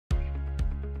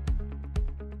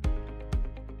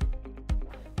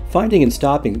Finding and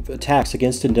stopping attacks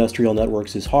against industrial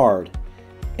networks is hard,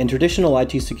 and traditional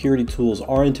IT security tools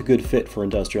aren't a good fit for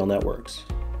industrial networks.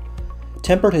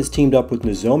 Tempered has teamed up with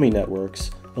Nozomi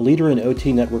Networks, a leader in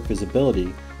OT network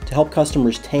visibility, to help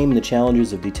customers tame the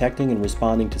challenges of detecting and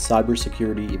responding to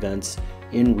cybersecurity events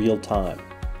in real time.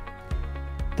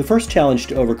 The first challenge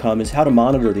to overcome is how to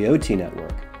monitor the OT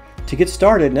network. To get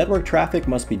started, network traffic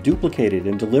must be duplicated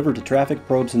and delivered to traffic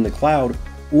probes in the cloud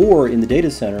or in the data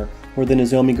center, where the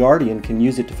Nozomi Guardian can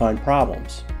use it to find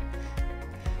problems.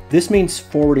 This means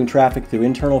forwarding traffic through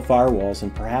internal firewalls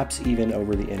and perhaps even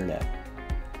over the internet.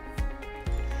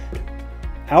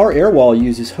 Our Airwall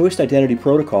uses host identity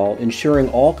protocol, ensuring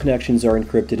all connections are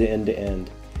encrypted end-to-end.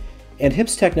 And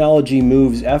HIP's technology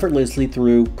moves effortlessly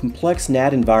through complex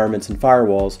NAT environments and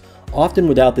firewalls, often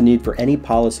without the need for any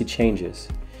policy changes.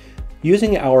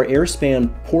 Using our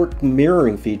Airspan port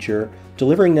mirroring feature,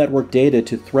 delivering network data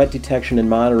to threat detection and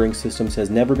monitoring systems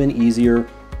has never been easier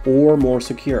or more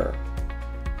secure.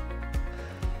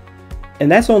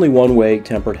 And that's only one way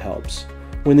Tempered helps.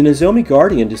 When the Nozomi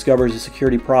Guardian discovers a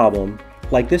security problem,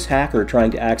 like this hacker trying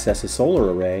to access a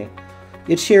solar array,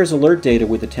 it shares alert data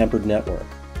with the Tempered network.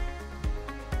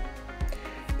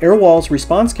 Airwall's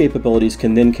response capabilities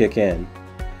can then kick in.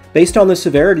 Based on the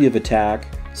severity of attack,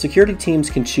 security teams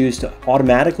can choose to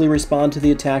automatically respond to the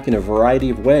attack in a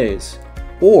variety of ways,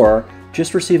 or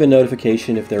just receive a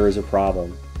notification if there is a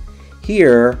problem.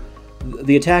 Here,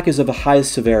 the attack is of the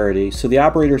highest severity, so the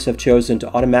operators have chosen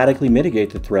to automatically mitigate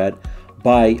the threat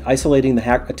by isolating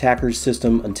the attacker's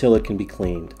system until it can be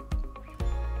cleaned.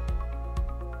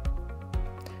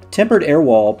 Tempered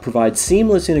Airwall provides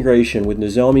seamless integration with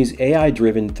Nozomi's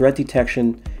AI-driven threat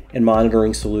detection and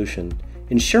monitoring solution,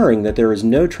 ensuring that there is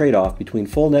no trade-off between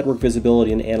full network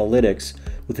visibility and analytics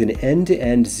with an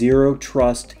end-to-end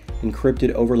zero-trust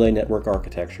encrypted overlay network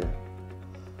architecture.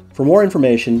 For more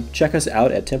information, check us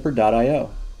out at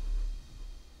tempered.io.